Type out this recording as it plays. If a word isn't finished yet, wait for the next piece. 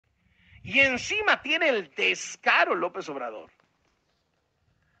Y encima tiene el descaro López Obrador.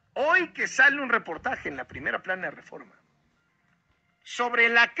 Hoy que sale un reportaje en la primera plana de Reforma sobre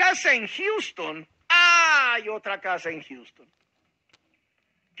la casa en Houston, hay otra casa en Houston,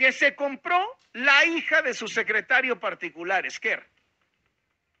 que se compró la hija de su secretario particular, Esquer.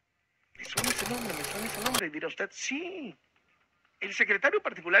 ¿Me suena ese nombre? Y dirá usted, sí. El secretario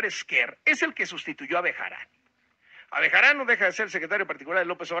particular Esquer es el que sustituyó a Bejarán. A Bejarán no deja de ser el secretario particular de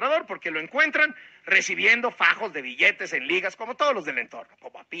López Obrador porque lo encuentran recibiendo fajos de billetes en ligas, como todos los del entorno,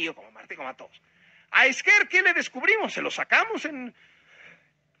 como a Pío, como a Martí, como a todos. A Esquer, ¿qué le descubrimos? Se lo sacamos en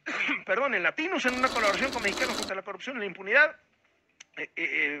Latinos, en una colaboración con Mexicanos contra la Corrupción y la Impunidad,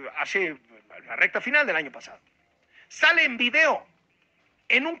 hace la recta final del año pasado. Sale en video,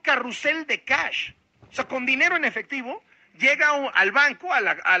 en un carrusel de cash, o sea, con dinero en efectivo, llega al banco, a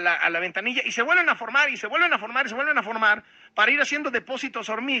la ventanilla, y se vuelven a formar, y se vuelven a formar, y se vuelven a formar, para ir haciendo depósitos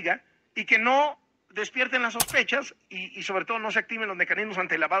hormiga, y que no despierten las sospechas, y sobre todo no se activen los mecanismos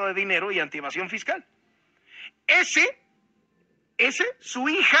ante el lavado de dinero y anti-evasión fiscal. Ese, su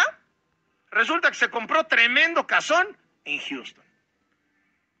hija, resulta que se compró tremendo casón en Houston.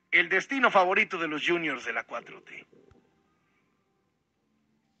 El destino favorito de los juniors de la 4T.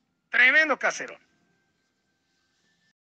 Tremendo caserón.